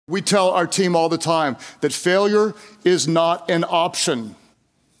We tell our team all the time that failure is not an option.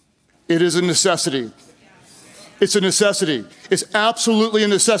 It is a necessity. It's a necessity. It's absolutely a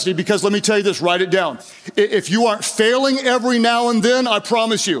necessity because let me tell you this, write it down. If you aren't failing every now and then, I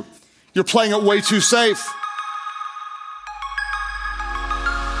promise you, you're playing it way too safe.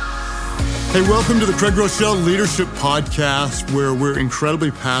 Hey, welcome to the Craig Rochelle Leadership Podcast, where we're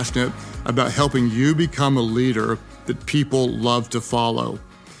incredibly passionate about helping you become a leader that people love to follow.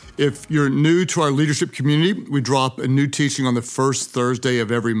 If you're new to our leadership community, we drop a new teaching on the first Thursday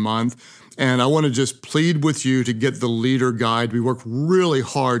of every month. And I want to just plead with you to get the leader guide. We work really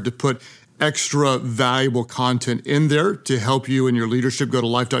hard to put extra valuable content in there to help you in your leadership. Go to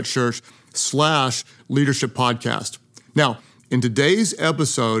life.church/leadership podcast. Now, in today's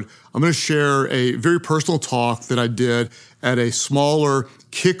episode, I'm going to share a very personal talk that I did at a smaller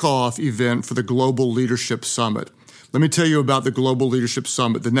kickoff event for the Global Leadership Summit. Let me tell you about the Global Leadership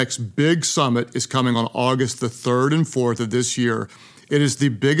Summit. The next big summit is coming on August the 3rd and 4th of this year. It is the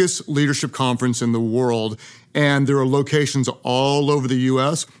biggest leadership conference in the world, and there are locations all over the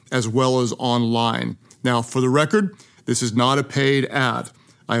U.S. as well as online. Now, for the record, this is not a paid ad.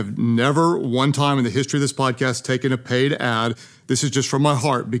 I have never one time in the history of this podcast taken a paid ad. This is just from my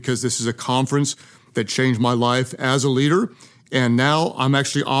heart because this is a conference that changed my life as a leader. And now I'm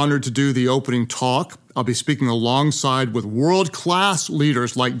actually honored to do the opening talk. I'll be speaking alongside with world-class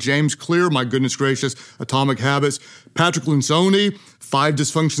leaders like James Clear, my goodness gracious, Atomic Habits, Patrick Lencioni, 5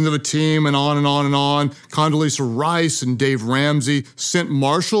 Dysfunctions of a Team, and on and on and on, Condoleezza Rice and Dave Ramsey, Cent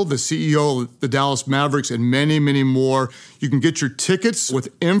Marshall, the CEO of the Dallas Mavericks, and many, many more. You can get your tickets with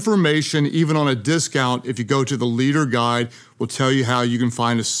information, even on a discount, if you go to the Leader Guide. We'll tell you how you can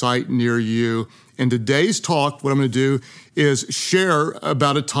find a site near you. In today's talk, what I'm going to do is share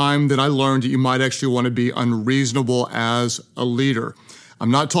about a time that I learned that you might actually want to be unreasonable as a leader.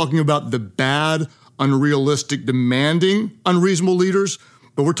 I'm not talking about the bad, unrealistic, demanding, unreasonable leaders,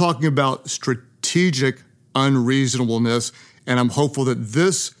 but we're talking about strategic unreasonableness, and I'm hopeful that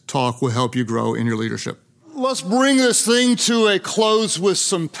this talk will help you grow in your leadership. Let's bring this thing to a close with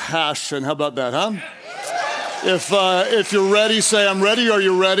some passion. How about that, huh? If you're ready, say, I'm ready. Are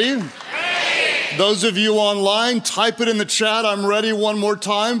you ready? Those of you online, type it in the chat. I'm ready one more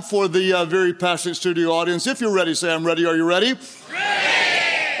time for the very passionate studio audience. If you're ready, say, I'm ready. Are you ready?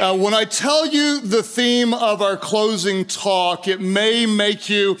 Ready. When I tell you the theme of our closing talk, it may make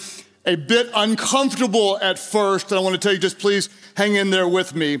you a bit uncomfortable at first. And I want to tell you, just please hang in there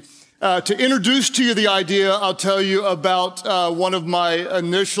with me. To introduce to you the idea, I'll tell you about one of my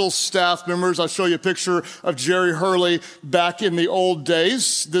initial staff members. I'll show you a picture of Jerry Hurley back in the old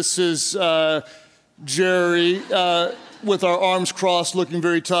days. This is Jerry with our arms crossed, looking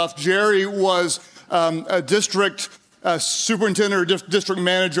very tough. Jerry was a district superintendent or district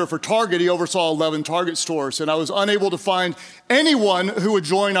manager for Target. He oversaw 11 Target stores, and I was unable to find anyone who would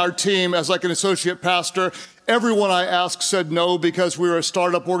join our team as like an associate pastor. Everyone I asked said no because we were a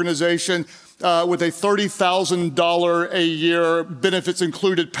startup organization with a $30,000 a year benefits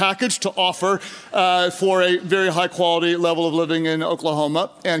included package to offer for a very high quality level of living in Oklahoma,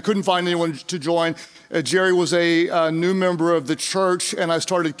 and couldn't find anyone to join. Jerry was a new member of the church, and I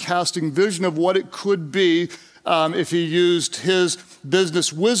started casting vision of what it could be if he used his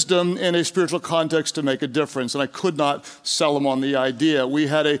business wisdom in a spiritual context to make a difference. And I could not sell him on the idea. We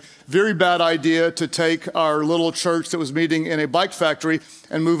had a very bad idea to take our little church that was meeting in a bike factory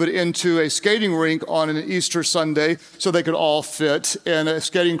and move it into a skating rink on an Easter Sunday so they could all fit. And a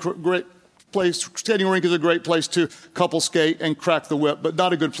skating rink is a great place to couple skate and crack the whip, but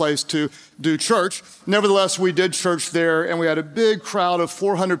not a good place to do church. Nevertheless, we did church there, and we had a big crowd of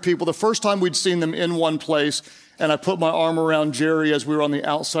 400 people. The first time we'd seen them in one place, and I put my arm around Jerry as we were on the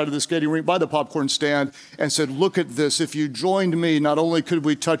outside of the skating rink by the popcorn stand and said, look at this. If you joined me, not only could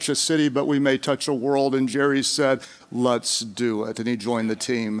we touch a city, but we may touch a world. And Jerry said, let's do it. And he joined the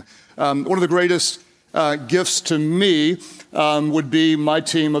team. One of the greatest gifts to me would be my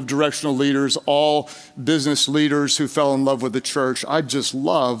team of directional leaders, all business leaders who fell in love with the church. I just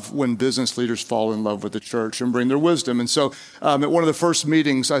love when business leaders fall in love with the church and bring their wisdom. And so at one of the first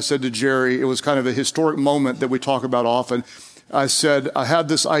meetings, I said to Jerry, it was kind of a historic moment that we talk about often. I said, I have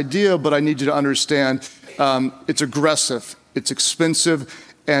this idea, but I need you to understand it's aggressive, it's expensive,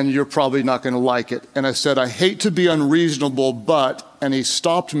 and you're probably not going to like it. And I said, I hate to be unreasonable, but, and he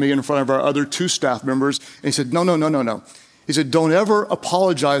stopped me in front of our other 2 staff members, and he said, no. He said, don't ever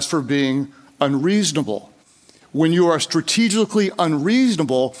apologize for being unreasonable. When you are strategically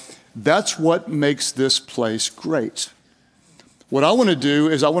unreasonable, that's what makes this place great. What I want to do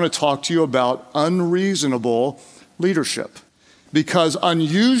is I want to talk to you about unreasonable leadership. because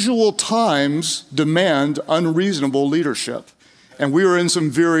unusual times demand unreasonable leadership. And we are in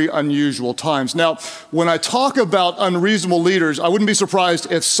some very unusual times. Now, when I talk about unreasonable leaders, I wouldn't be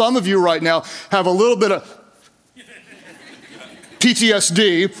surprised if some of you right now have a little bit of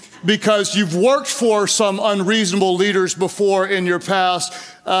PTSD because you've worked for some unreasonable leaders before in your past,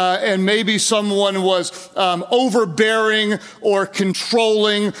 and maybe someone was overbearing or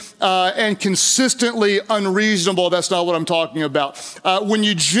controlling and consistently unreasonable. That's not what I'm talking about. When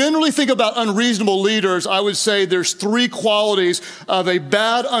you generally think about unreasonable leaders, I would say there's three qualities of a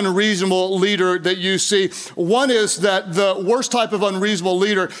bad, unreasonable leader that you see. One is that the worst type of unreasonable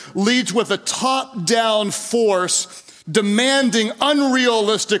leader leads with a top-down force demanding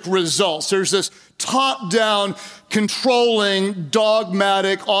unrealistic results. There's this top-down, controlling,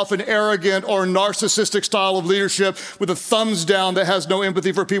 dogmatic, often arrogant or narcissistic style of leadership with a thumbs down that has no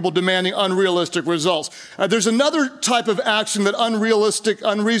empathy for people, demanding unrealistic results. There's another type of action that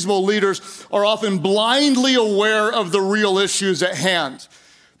unreasonable leaders are often blindly aware of the real issues at hand.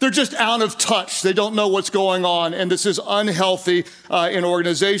 They're just out of touch. They don't know what's going on, and this is unhealthy in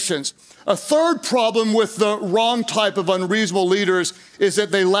organizations. A third problem with the wrong type of unreasonable leaders is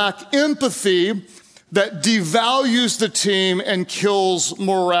that they lack empathy that devalues the team and kills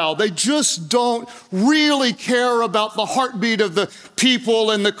morale. They just don't really care about the heartbeat of the people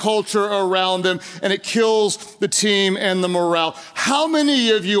and the culture around them, and it kills the team and the morale. How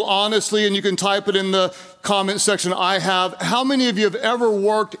many of you, honestly, and you can type it in the comment section, how many of you have ever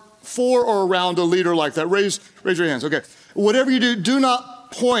worked for or around a leader like that? Raise your hands. Okay. Whatever you do, do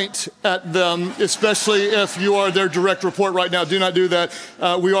not point at them, especially if you are their direct report right now. Do not do that.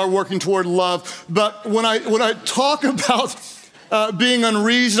 We are working toward love. But when I talk about being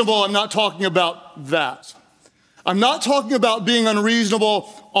unreasonable, I'm not talking about that. I'm not talking about being unreasonable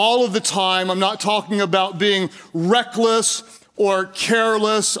all of the time. I'm not talking about being reckless or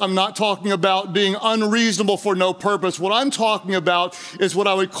careless. I'm not talking about being unreasonable for no purpose. What I'm talking about is what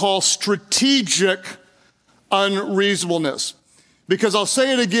I would call strategic unreasonableness. Because I'll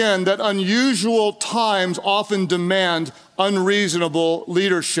say it again, that unusual times often demand unreasonable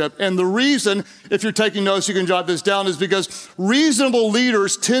leadership. And the reason, if you're taking notes, you can jot this down, is because reasonable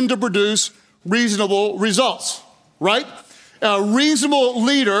leaders tend to produce reasonable results, right? A reasonable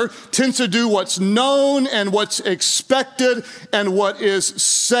leader tends to do what's known and what's expected and what is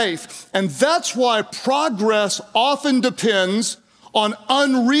safe. And that's why progress often depends on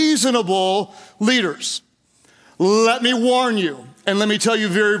unreasonable leaders. Let me warn you, and let me tell you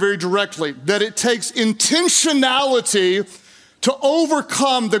very, very directly, that it takes intentionality to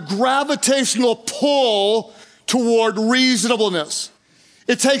overcome the gravitational pull toward reasonableness.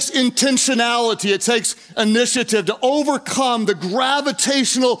 It takes intentionality, it takes initiative to overcome the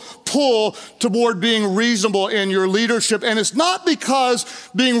gravitational pull toward being reasonable in your leadership. And it's not because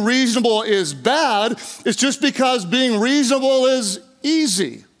being reasonable is bad, it's just because being reasonable is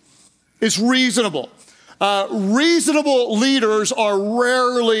easy. It's reasonable. Reasonable leaders are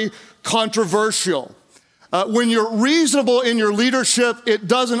rarely controversial. When you're reasonable in your leadership, it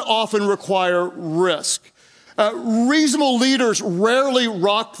doesn't often require risk. Reasonable leaders rarely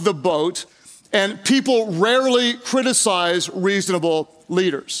rock the boat, and people rarely criticize reasonable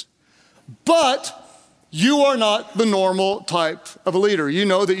leaders. But you are not the normal type of a leader. You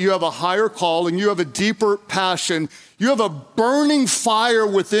know that you have a higher calling, you have a deeper passion, you have a burning fire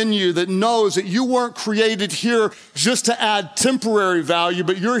within you that knows that you weren't created here just to add temporary value,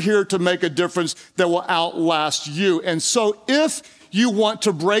 but you're here to make a difference that will outlast you. And so if you want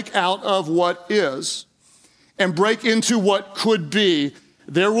to break out of what is and break into what could be,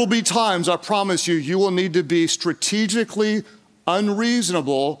 there will be times, I promise you, you will need to be strategically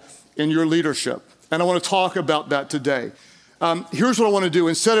unreasonable in your leadership. And I want to talk about that today. Here's what I want to do.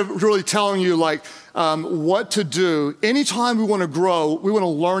 Instead of really telling you what to do, anytime we want to grow, we want to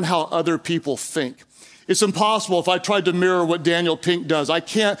learn how other people think. It's impossible if I tried to mirror what Daniel Pink does.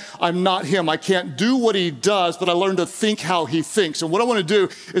 I'm not him. I can't do what he does, but I learned to think how he thinks. And what I want to do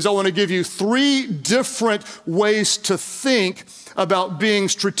is I want to give you 3 different ways to think about being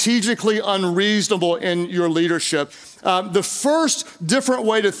strategically unreasonable in your leadership. The first different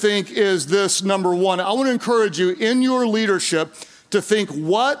way to think is this, number 1. I want to encourage you in your leadership to think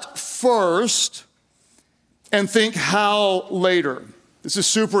what first and think how later. This is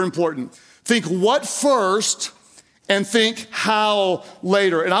super important. Think what first and think how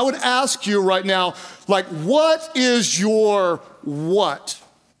later. And I would ask you right now, what is your what?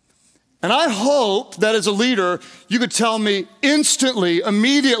 And I hope that as a leader, you could tell me instantly,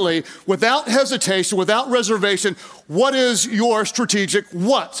 immediately, without hesitation, without reservation, what is your strategic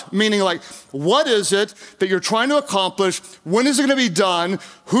what? Meaning like, what is it that you're trying to accomplish? When is it going to be done?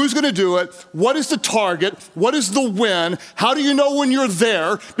 Who's going to do it? What is the target? What is the win? How do you know when you're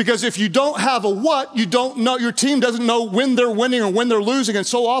there? Because if you don't have a what, you don't know, your team doesn't know when they're winning or when they're losing. And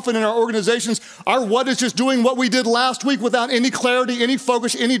so often in our organizations, our what is just doing what we did last week without any clarity, any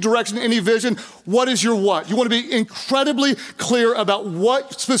focus, any direction, any vision. What is your what? You want to be incredibly clear about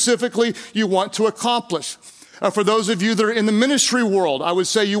what specifically you want to accomplish. For those of you that are in the ministry world, I would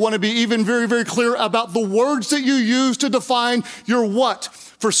say you want to be even very, very clear about the words that you use to define your what.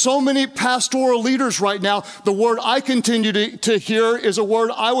 For so many pastoral leaders right now, the word I continue to hear is a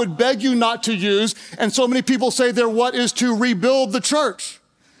word I would beg you not to use. And so many people say their what is to rebuild the church,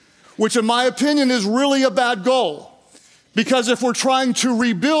 which in my opinion is really a bad goal. Because if we're trying to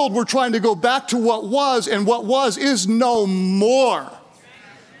rebuild, we're trying to go back to what was, and what was is no more.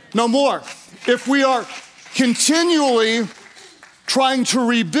 No more. If we are continually trying to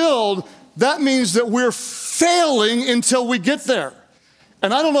rebuild, that means that we're failing until we get there.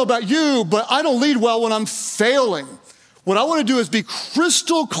 And I don't know about you, but I don't lead well when I'm failing. What I want to do is be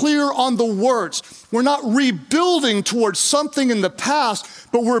crystal clear on the words. We're not rebuilding towards something in the past,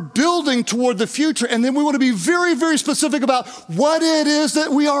 but we're building toward the future. And then we want to be very, very specific about what it is that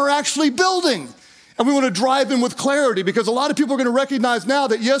we are actually building. And we want to drive in with clarity, because a lot of people are going to recognize now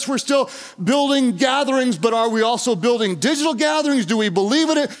that, yes, we're still building gatherings, but are we also building digital gatherings? Do we believe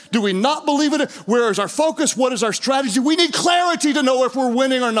in it? Do we not believe in it? Where is our focus? What is our strategy? We need clarity to know if we're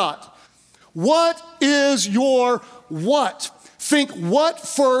winning or not. What is your what? Think what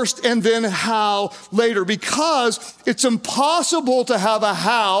first and then how later, because it's impossible to have a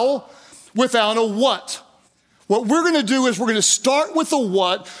how without a what. What we're going to do is we're going to start with the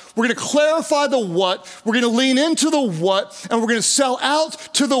what, we're going to clarify the what, we're going to lean into the what, and we're going to sell out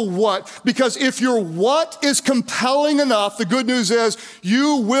to the what, because if your what is compelling enough, the good news is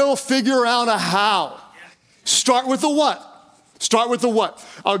you will figure out a how. Start with the what. Start with the what.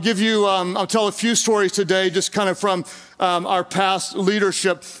 I'll give you, I'll tell a few stories today, just kind of from our past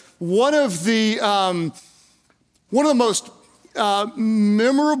leadership. One of the most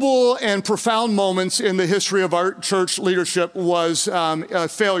memorable and profound moments in the history of our church leadership was a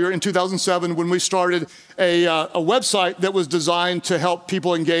failure in 2007 when we started a website that was designed to help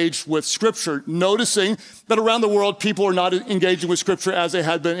people engage with Scripture, noticing that around the world people are not engaging with Scripture as they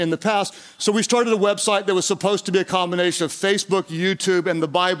had been in the past. So we started a website that was supposed to be a combination of Facebook, YouTube, and the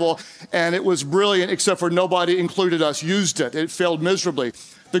Bible, and it was brilliant, except for nobody, included us, used it. It failed miserably.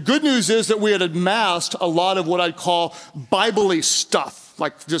 The good news is that we had amassed a lot of what I'd call Bible-y stuff,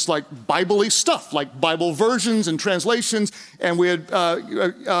 like Bible-y stuff, like Bible versions and translations, and we had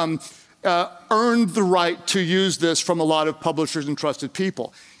earned the right to use this from a lot of publishers and trusted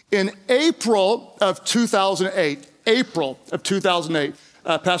people. In April of 2008,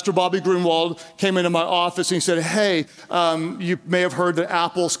 Pastor Bobby Grunwald came into my office and he said, hey, you may have heard that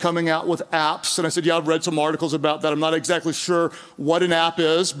Apple's coming out with apps. And I said, yeah, I've read some articles about that. I'm not exactly sure what an app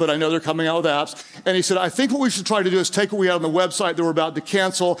is, but I know they're coming out with apps. And he said, I think what we should try to do is take what we had on the website that we're about to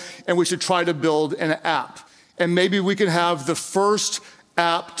cancel, and we should try to build an app. And maybe we can have the first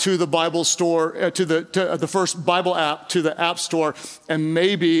app to the Bible store, the first Bible app to the App Store, and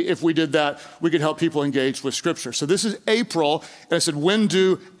maybe if we did that, we could help people engage with Scripture. So this is April, and I said, when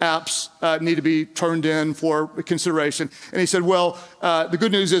do apps need to be turned in for consideration? And he said, well, the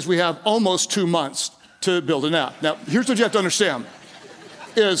good news is we have almost 2 months to build an app. Now, here's what you have to understand,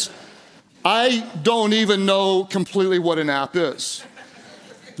 is I don't even know completely what an app is.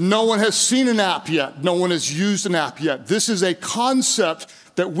 No one has seen an app yet. No one has used an app yet. This is a concept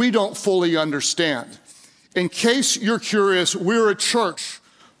that we don't fully understand. In case you're curious, we're a church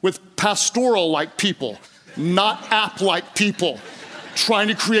with pastoral-like people, not app-like people, trying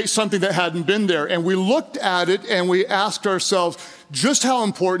to create something that hadn't been there. And we looked at it and we asked ourselves, just how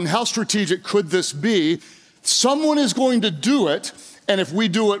important, how strategic could this be? Someone is going to do it, and if we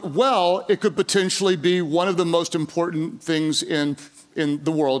do it well, it could potentially be one of the most important things in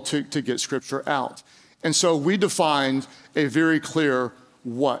the world to get Scripture out. And so we defined a very clear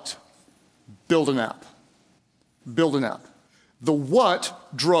what. Build an app. Build an app. The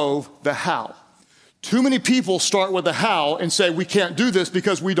what drove the how. Too many people start with the how and say, we can't do this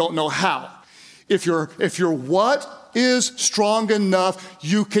because we don't know how. If your what is strong enough,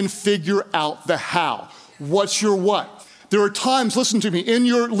 you can figure out the how. What's your what? There are times, listen to me, in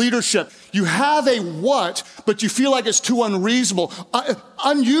your leadership, you have a what, but you feel like it's too unreasonable.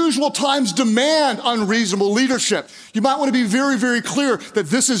 Unusual times demand unreasonable leadership. You might want to be very, very clear that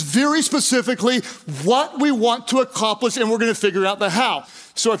this is very specifically what we want to accomplish, and we're going to figure out the how.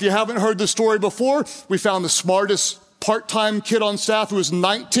 So if you haven't heard the story before, we found the smartest part-time kid on staff who was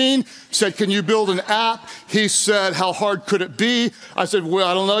 19, said, can you build an app? He said, how hard could it be? I said, well,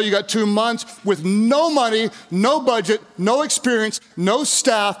 I don't know. You got 2 months with no money, no budget, no experience, no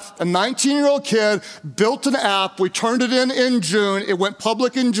staff. A 19-year-old kid built an app. We turned it in June. It went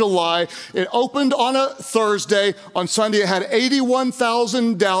public in July. It opened on a Thursday. On Sunday, it had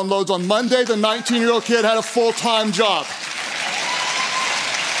 81,000 downloads. On Monday, the 19-year-old kid had a full-time job.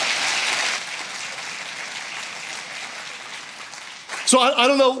 So I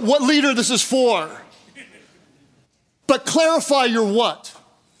don't know what leader this is for, but clarify your what.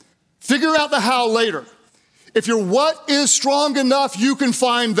 Figure out the how later. If your what is strong enough, you can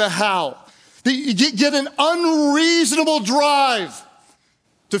find the how. Get an unreasonable drive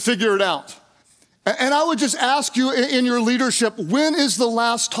to figure it out. And I would just ask you in your leadership, when is the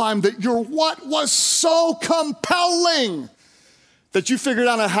last time that your what was so compelling that you figured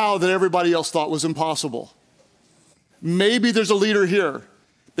out a how that everybody else thought was impossible? Maybe there's a leader here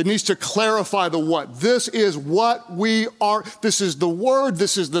that needs to clarify the what. This is what we are. This is the word.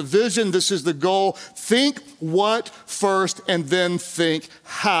 This is the vision. This is the goal. Think what first and then think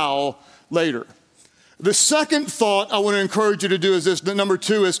how later. The second thought I want to encourage you to do is this. Number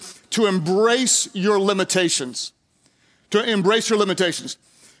 2 is to embrace your limitations. To embrace your limitations.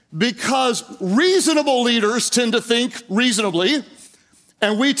 Because reasonable leaders tend to think reasonably,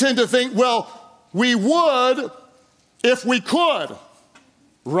 and we tend to think, well, we would if we could,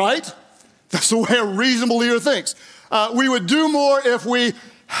 right? That's the way a reasonable leader thinks. We would do more if we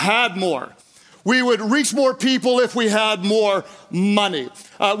had more. We would reach more people if we had more money.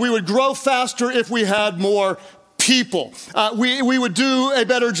 We would grow faster if we had more people. We would do a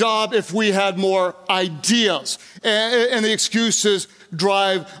better job if we had more ideas. And the excuses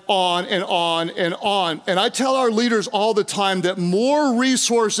drive on and on and on. And I tell our leaders all the time that more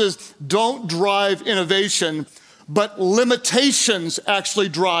resources don't drive innovation, but limitations actually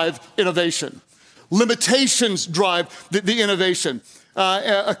drive innovation. Limitations drive the innovation.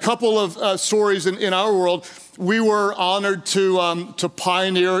 A couple of stories in our world. We were honored to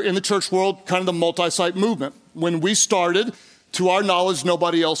pioneer in the church world kind of the multi-site movement. When we started, to our knowledge,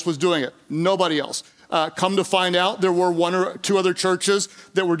 nobody else was doing it. Nobody else. Come to find out, there were 1 or 2 other churches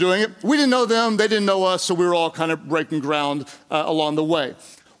that were doing it. We didn't know them, they didn't know us, so we were all kind of breaking ground along the way.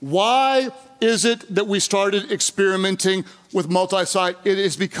 Why is it that we started experimenting with multi-site? It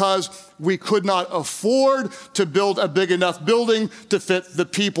is because we could not afford to build a big enough building to fit the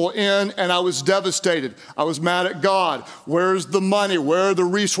people in, and I was devastated. I was mad at God. Where's the money? Where are the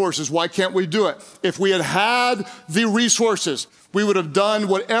resources? Why can't we do it? If we had had the resources, we would have done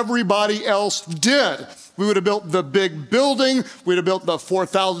what everybody else did. We would have built the big building. We'd have built the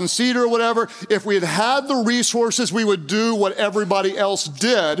 4,000-seater or whatever. If we had had the resources, we would do what everybody else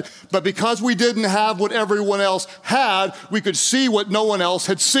did. But because we didn't have what everyone else had, we could see what no one else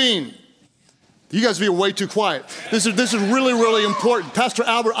had seen. You guys are way too quiet. This is really, really important. Pastor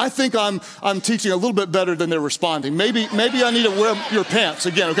Albert, I think I'm teaching a little bit better than they're responding. Maybe I need to wear your pants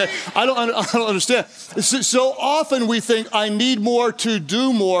again, okay? I don't understand. So often we think, I need more to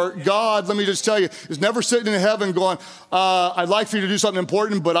do more. God, let me just tell you, is never sitting in heaven going, I'd like for you to do something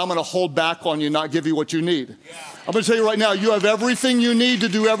important, but I'm going to hold back on you, not give you what you need. I'm going to tell you right now, you have everything you need to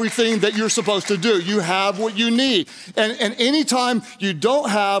do everything that you're supposed to do. You have what you need. And anytime you don't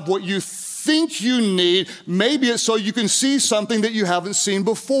have what you think you need, maybe it's so you can see something that you haven't seen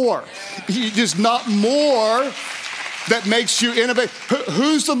before. There's not more that makes you innovate.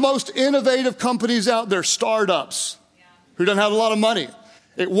 Who's the most innovative companies out there? Startups. Who don't have a lot of money.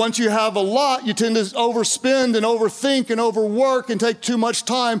 Once you have a lot, you tend to overspend and overthink and overwork and take too much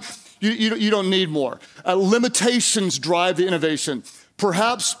time. You don't need more. Limitations drive the innovation.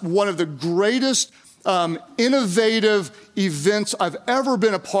 Perhaps one of the greatest innovative events I've ever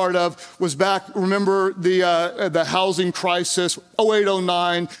been a part of was back, remember the housing crisis, 08,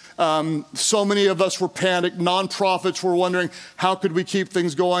 09. So many of us were panicked. Nonprofits were wondering, how could we keep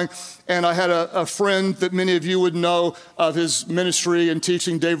things going? And I had a friend that many of you would know of his ministry and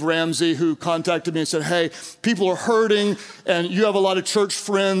teaching, Dave Ramsey, who contacted me and said, hey, people are hurting, and you have a lot of church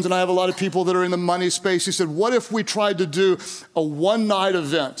friends, and I have a lot of people that are in the money space. He said, what if we tried to do a one-night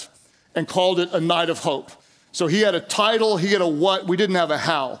event and called it a night of hope? So he had a title, he had a what, we didn't have a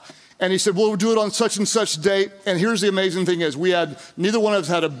how. And he said, we'll do it on such and such date. And here's the amazing thing is, neither one of us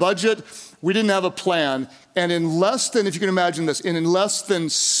had a budget, we didn't have a plan. And in less than, if you can imagine this, in less than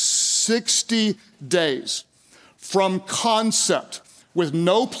 60 days, from concept, with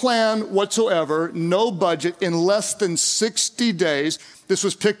no plan whatsoever, no budget, in less than 60 days. This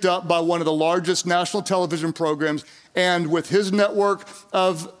was picked up by one of the largest national television programs, and with his network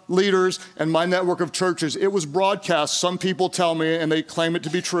of leaders and my network of churches, it was broadcast, some people tell me, and they claim it to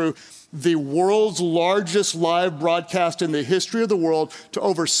be true, the world's largest live broadcast in the history of the world to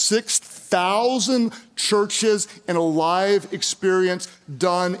over 6,000 churches in a live experience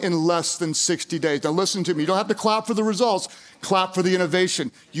done in less than 60 days. Now listen to me, you don't have to clap for the results, clap for the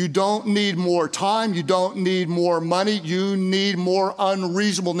innovation. You don't need more time, you don't need more money, you need more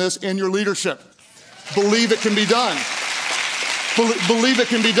unreasonableness in your leadership. Believe it can be done. Believe it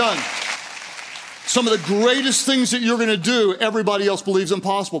can be done. Some of the greatest things that you're going to do, everybody else believes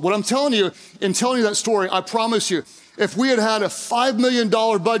impossible. What I'm telling you, in telling you that story, I promise you, if we had had a $5 million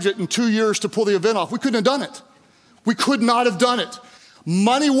budget in 2 years to pull the event off, we couldn't have done it. We could not have done it.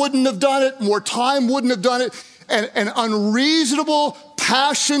 Money wouldn't have done it. More time wouldn't have done it. And an unreasonable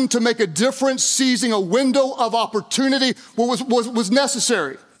passion to make a difference, seizing a window of opportunity was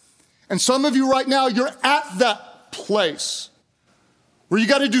necessary. And some of you right now, you're at that place where you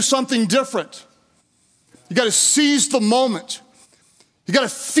got to do something different. You got to seize the moment. You got to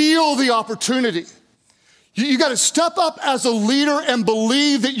feel the opportunity. You got to step up as a leader and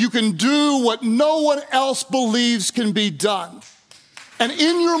believe that you can do what no one else believes can be done. And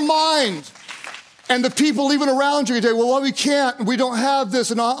in your mind, and the people even around you, you say, well, we can't, we don't have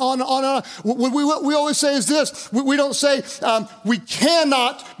this, and on and on. What we always say is this. We don't say we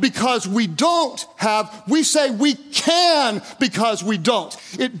cannot because we don't have. We say we can because we don't.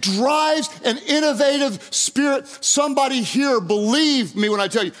 It drives an innovative spirit. Somebody here, believe me when I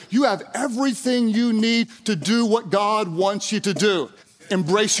tell you, you have everything you need to do what God wants you to do.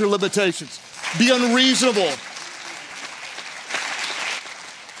 Embrace your limitations. Be unreasonable.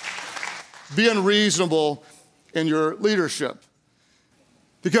 Be unreasonable in your leadership.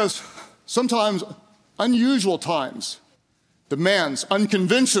 Because sometimes unusual times demands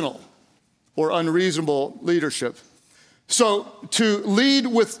unconventional or unreasonable leadership. So to lead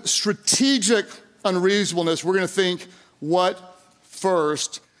with strategic unreasonableness, we're going to think what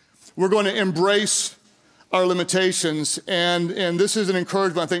first? We're going to embrace our limitations. And this is an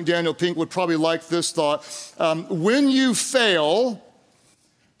encouragement. I think Daniel Pink would probably like this thought. When you fail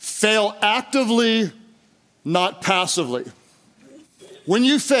actively, not passively. When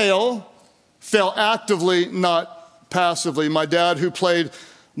you fail actively, not passively. My dad, who played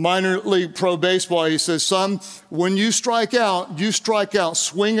minor league pro baseball, he says, son, when you strike out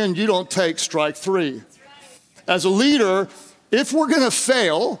swinging, you don't take strike three. As a leader, if we're going to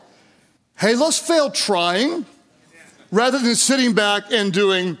fail, hey, let's fail trying rather than sitting back and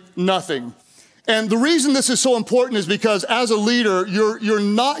doing nothing. And the reason this is so important is because as a leader, you're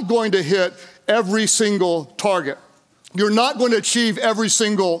not going to hit every single target. You're not going to achieve every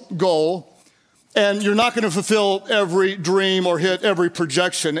single goal, and you're not going to fulfill every dream or hit every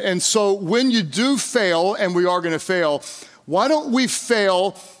projection. And so when you do fail, and we are going to fail, why don't we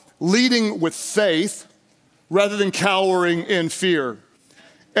fail leading with faith rather than cowering in fear?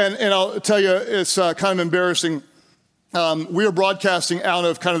 And I'll tell you, it's kind of embarrassing. We are broadcasting out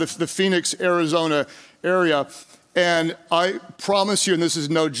of kind of the Phoenix, Arizona area. And I promise you, and this is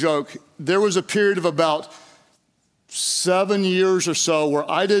no joke, there was a period of about 7 years or so where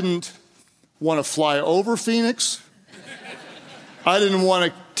I didn't want to fly over Phoenix. I didn't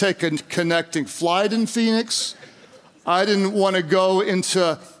want to take a connecting flight in Phoenix. I didn't want to go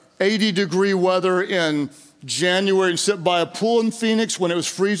into 80-degree weather in January and sit by a pool in Phoenix when it was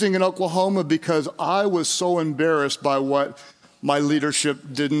freezing in Oklahoma because I was so embarrassed by what my leadership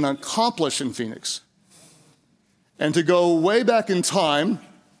didn't accomplish in Phoenix. And to go way back in time,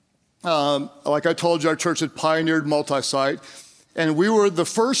 like I told you, our church had pioneered multi-site, and we were the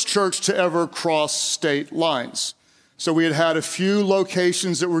first church to ever cross state lines. So we had had a few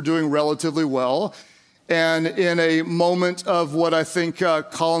locations that were doing relatively well. And in a moment of what I think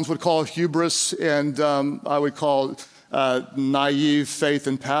Collins would call hubris and I would call naive faith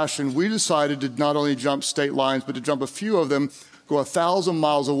and passion, we decided to not only jump state lines, but to jump a few of them, go 1,000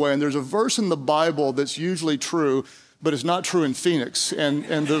 miles away. And there's a verse in the Bible that's usually true, but it's not true in Phoenix. And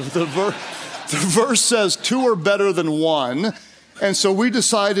the verse says 2 are better than 1. And so we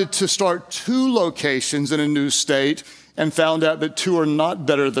decided to start 2 locations in a new state and found out that 2 are not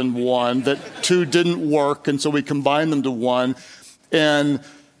better than 1, that 2 didn't work, and so we combined them to 1. And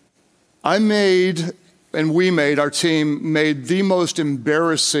our team made the most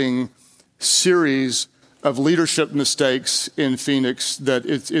embarrassing series of leadership mistakes in Phoenix that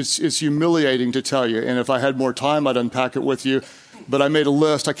it's humiliating to tell you. And if I had more time, I'd unpack it with you. But I made a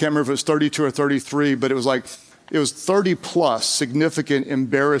list. I can't remember if it was 32 or 33, but it was like It was 30 plus significant,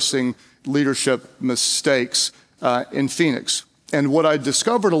 embarrassing leadership mistakes in Phoenix. And what I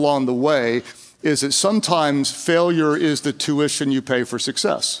discovered along the way is that sometimes failure is the tuition you pay for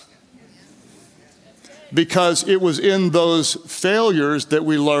success. Because it was in those failures that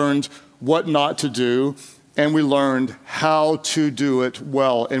we learned what not to do, and we learned how to do it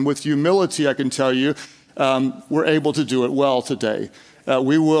well. And with humility, I can tell you, we're able to do it well today.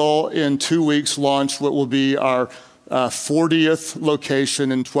 We will, in 2 weeks, launch what will be our 40th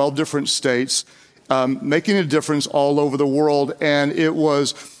location in 12 different states, making a difference all over the world. And it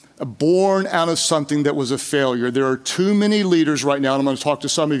was born out of something that was a failure. There are too many leaders right now, and I'm going to talk to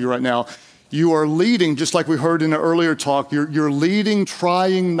some of you right now. You are leading, just like we heard in an earlier talk, you're leading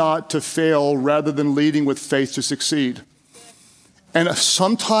trying not to fail rather than leading with faith to succeed. And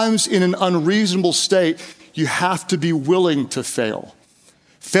sometimes in an unreasonable state, you have to be willing to fail.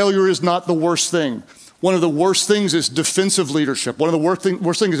 Failure is not the worst thing. One of the worst things is defensive leadership. One of the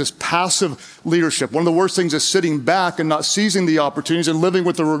worst things is passive leadership. One of the worst things is sitting back and not seizing the opportunities and living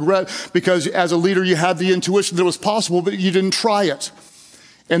with the regret because as a leader, you had the intuition that it was possible, but you didn't try it.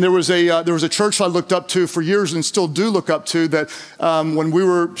 And there was a church I looked up to for years and still do look up to that when we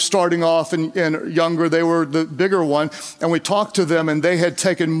were starting off and younger, they were the bigger one. And we talked to them and they had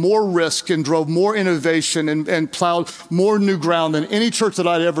taken more risk and drove more innovation and plowed more new ground than any church that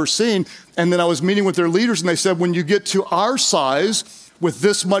I'd ever seen. And then I was meeting with their leaders and they said, when you get to our size with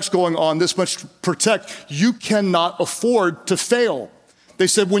this much going on, this much to protect, you cannot afford to fail. They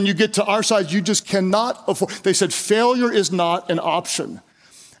said, when you get to our size, you just cannot afford. They said, failure is not an option.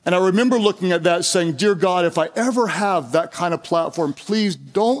 And I remember looking at that saying, dear God, if I ever have that kind of platform, please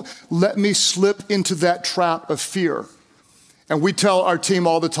don't let me slip into that trap of fear. And we tell our team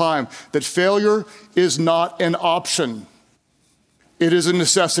all the time that failure is not an option. It is a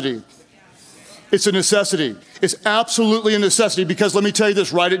necessity. It's a necessity. It's absolutely a necessity because let me tell you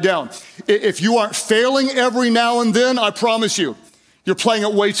this, write it down. If you aren't failing every now and then, I promise you, you're playing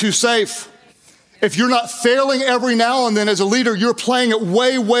it way too safe. If you're not failing every now and then as a leader, you're playing it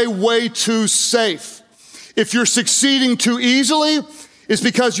way, way, way too safe. If you're succeeding too easily, it's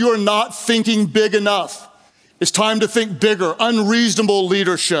because you're not thinking big enough. It's time to think bigger, unreasonable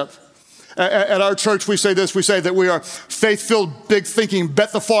leadership. At our church, we say this, we say that we are faith-filled, big thinking,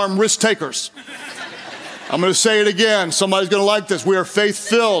 bet the farm risk takers. I'm going to say it again. Somebody's going to like this. We are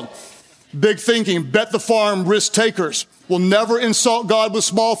faith-filled, big thinking, bet the farm risk takers. We'll never insult God with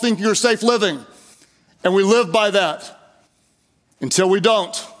small thinking or safe living. And we live by that until we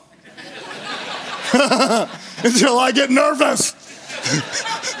don't. Until I get nervous.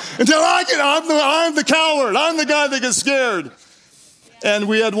 I'm the coward. I'm the guy that gets scared. And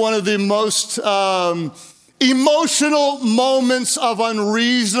we had one of the most emotional moments of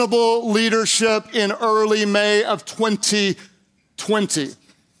unreasonable leadership in early May of 2020.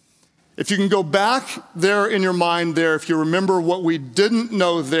 If you can go back there in your mind there, if you remember what we didn't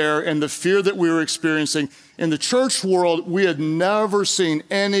know there and the fear that we were experiencing, in the church world, we had never seen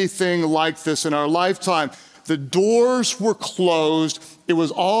anything like this in our lifetime. The doors were closed. It was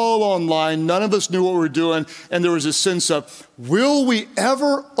all online. None of us knew what we were doing. And there was a sense of, will we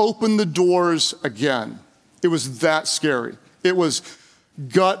ever open the doors again? It was that scary. It was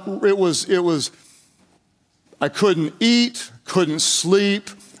I couldn't eat, couldn't sleep,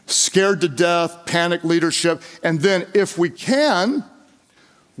 scared to death, panic leadership. And then if we can,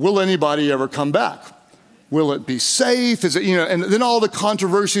 will anybody ever come back? Will it be safe? Is it, and then all the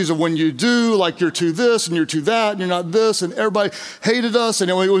controversies of when you do, like you're to this and you're to that and you're not this, and everybody hated us, and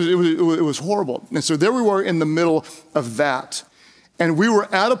it was horrible. And so there we were in the middle of that. And we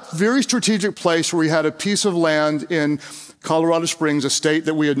were at a very strategic place where we had a piece of land in Colorado Springs, a state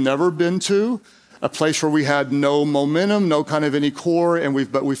that we had never been to, a place where we had no momentum, no kind of any core,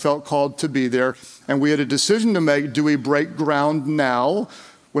 but we felt called to be there. And we had a decision to make. Do we break ground now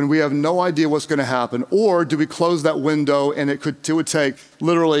when we have no idea what's going to happen? Or do we close that window and it would take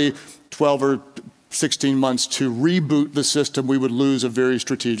literally 12 or 16 months to reboot the system? We would lose a very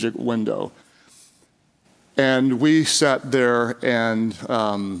strategic window. And we sat there and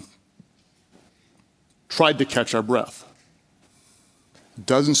tried to catch our breath.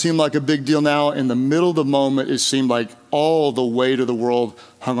 Doesn't seem like a big deal now. In the middle of the moment, it seemed like all the weight of the world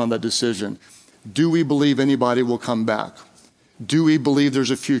hung on that decision. Do we believe anybody will come back? Do we believe there's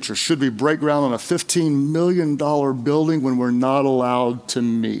a future? Should we break ground on a $15 million building when we're not allowed to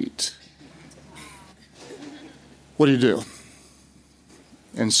meet? What do you do?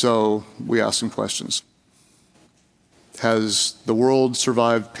 And so we asked some questions. Has the world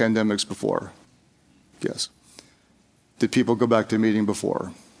survived pandemics before? Yes. Did people go back to meeting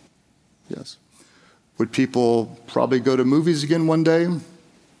before? Yes. Would people probably go to movies again one day?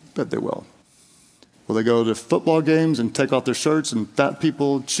 Bet they will. Will they go to football games and take off their shirts and fat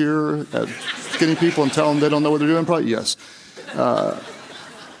people cheer at skinny people and tell them they don't know what they're doing? Probably yes.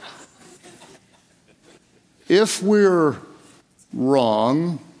 If we're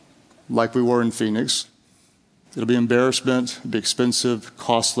wrong, like we were in Phoenix, it'll be embarrassment, it'll be expensive,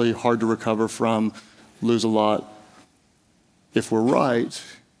 costly, hard to recover from, lose a lot. If we're right,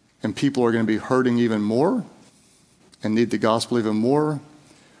 and people are going to be hurting even more and need the gospel even more,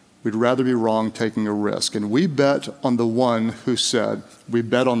 we'd rather be wrong taking a risk. And we bet on the one who said, we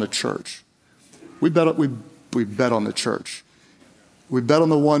bet on the church. We bet on the church. We bet on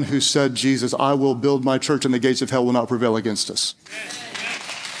the one who said, Jesus, I will build my church and the gates of hell will not prevail against us.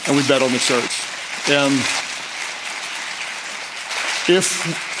 And we bet on the church. And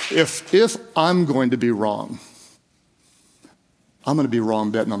if I'm going to be wrong, I'm going to be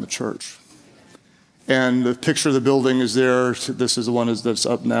wrong betting on the church. And the picture of the building is there. This is the one that's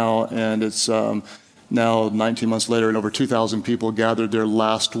up now, and it's now 19 months later, and over 2,000 people gathered there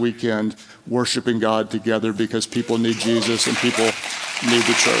last weekend worshiping God together because people need Jesus and people need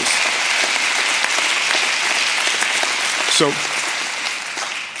the church.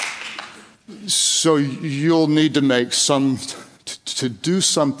 So you'll need to make to do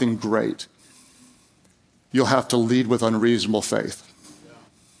something great, you'll have to lead with unreasonable faith.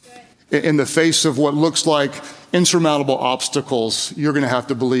 In the face of what looks like insurmountable obstacles, you're going to have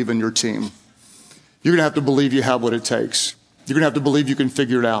to believe in your team. You're going to have to believe you have what it takes. You're going to have to believe you can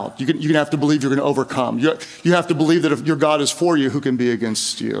figure it out. You're going to have to believe you're going to overcome. You have to believe that if your God is for you, who can be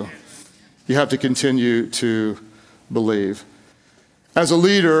against you? You have to continue to believe. As a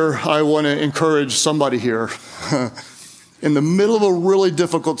leader, I want to encourage somebody here. In the middle of a really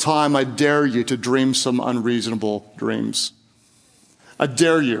difficult time, I dare you to dream some unreasonable dreams. I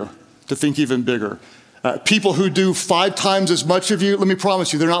dare you to think even bigger. People who do 5 times as much of you, let me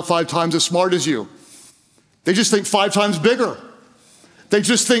promise you, they're not 5 times as smart as you. They just think 5 times bigger. They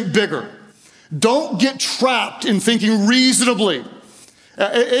just think bigger. Don't get trapped in thinking reasonably.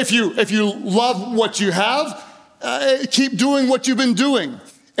 If you love what you have, keep doing what you've been doing.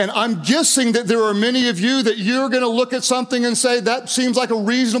 And I'm guessing that there are many of you that you're going to look at something and say, that seems like a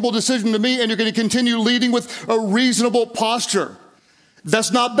reasonable decision to me, and you're going to continue leading with a reasonable posture.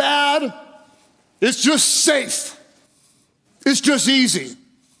 That's not bad. It's just safe. It's just easy.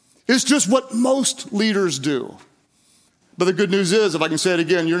 It's just what most leaders do. But the good news is, if I can say it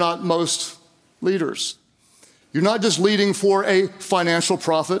again, you're not most leaders. You're not just leading for a financial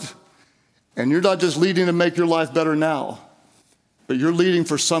profit, and you're not just leading to make your life better now, but you're leading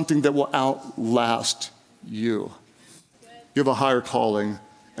for something that will outlast you. You have a higher calling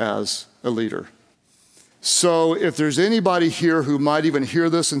as a leader. So if there's anybody here who might even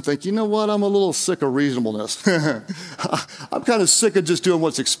hear this and think, you know what, I'm a little sick of reasonableness. I'm kind of sick of just doing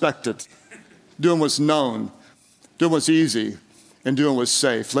what's expected, doing what's known, doing what's easy, and doing what's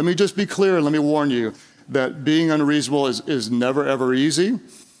safe. Let me just be clear and let me warn you that being unreasonable is never, ever easy.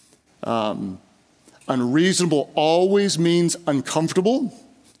 Unreasonable always means uncomfortable.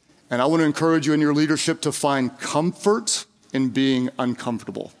 And I want to encourage you in your leadership to find comfort in being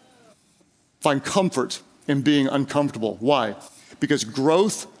uncomfortable. Find comfort in being uncomfortable. Why? Because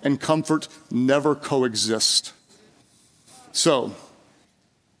growth and comfort never coexist. So,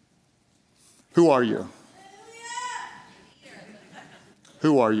 who are you?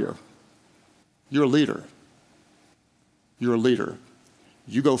 Who are you? You're a leader. You're a leader.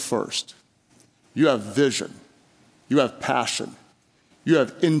 You go first. You have vision. You have passion. You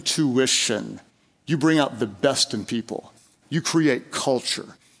have intuition. You bring out the best in people. You create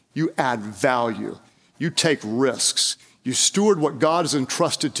culture. You add value. You take risks. You steward what God has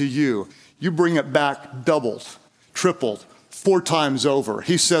entrusted to you. You bring it back doubled, tripled, 4 times over.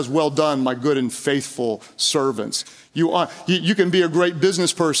 He says, well done, my good and faithful servants. You can be a great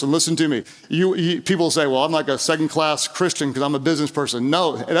business person. Listen to me. People say, well, I'm like a second-class Christian because I'm a business person.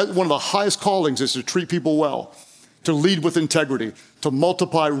 No, one of the highest callings is to treat people well, to lead with integrity, to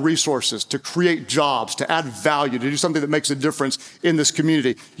multiply resources, to create jobs, to add value, to do something that makes a difference in this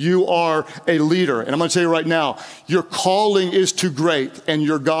community. You are a leader. And I'm going to tell you right now, your calling is too great and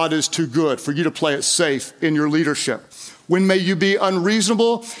your God is too good for you to play it safe in your leadership. When may you be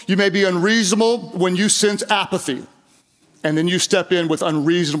unreasonable? You may be unreasonable when you sense apathy, and then you step in with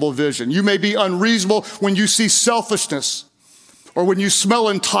unreasonable vision. You may be unreasonable when you see selfishness, or when you smell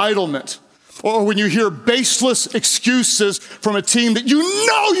entitlement, or when you hear baseless excuses from a team that you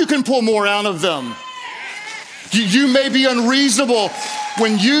know you can pull more out of them. You may be unreasonable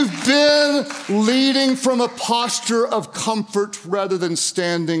when you've been leading from a posture of comfort rather than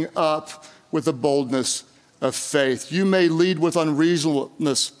standing up with the boldness of faith. You may lead with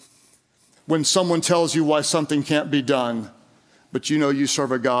unreasonableness when someone tells you why something can't be done, but you know you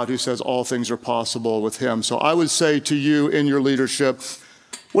serve a God who says all things are possible with him. So I would say to you in your leadership,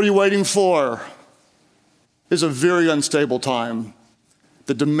 what are you waiting for? It's a very unstable time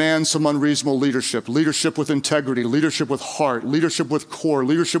that demands some unreasonable leadership. Leadership with integrity, leadership with heart, leadership with core,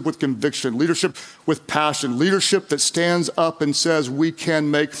 leadership with conviction, leadership with passion, leadership that stands up and says we can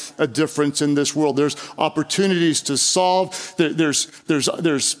make a difference in this world. There's opportunities to solve.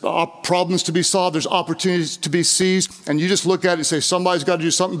 There's problems to be solved. There's opportunities to be seized. And you just look at it and say, somebody's got to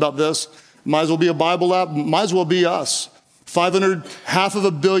do something about this. Might as well be a Bible app. Might as well be us. 500,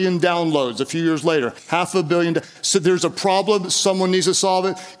 500 million downloads a few years later, 500 million. So there's a problem, someone needs to solve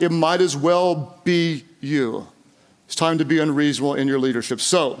it. It might as well be you. It's time to be unreasonable in your leadership.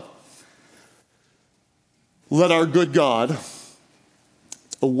 So let our good God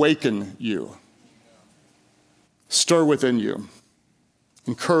awaken you, stir within you,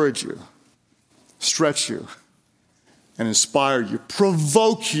 encourage you, stretch you, and inspire you,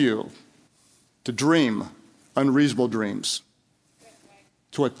 provoke you to dream unreasonable dreams,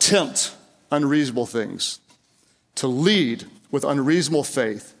 to attempt unreasonable things, to lead with unreasonable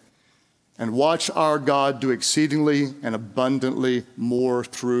faith, and watch our God do exceedingly and abundantly more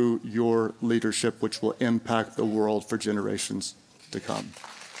through your leadership, which will impact the world for generations to come.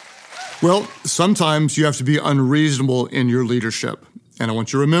 Well, sometimes you have to be unreasonable in your leadership. And I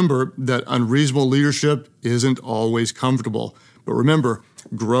want you to remember that unreasonable leadership isn't always comfortable. But remember,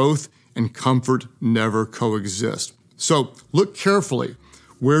 growth and comfort never coexist. So look carefully.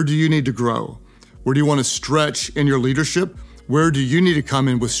 Where do you need to grow? Where do you want to stretch in your leadership? Where do you need to come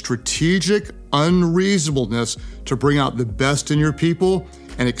in with strategic unreasonableness to bring out the best in your people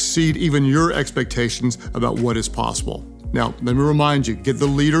and exceed even your expectations about what is possible? Now, let me remind you, get the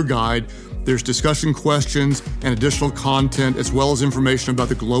leader guide. There's discussion questions and additional content, as well as information about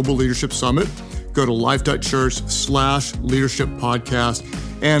the Global Leadership Summit. Go to life.church/leadership podcast.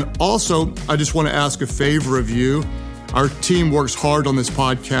 And also, I just want to ask a favor of you. Our team works hard on this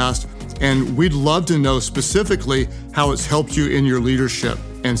podcast, and we'd love to know specifically how it's helped you in your leadership.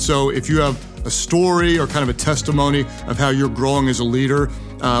 And so if you have a story or kind of a testimony of how you're growing as a leader,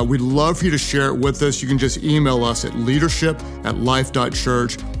 we'd love for you to share it with us. You can just email us at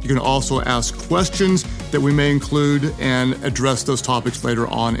leadership@life.church. You can also ask questions that we may include and address those topics later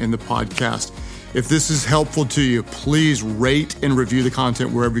on in the podcast. If this is helpful to you, please rate and review the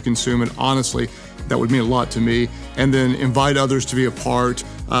content wherever you consume it. Honestly, that would mean a lot to me. And then invite others to be a part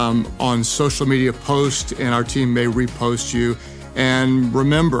on social media posts, and our team may repost you. And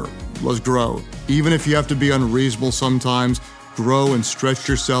remember, let's grow. Even if you have to be unreasonable sometimes, grow and stretch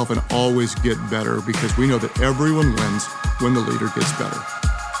yourself and always get better, because we know that everyone wins when the leader gets better.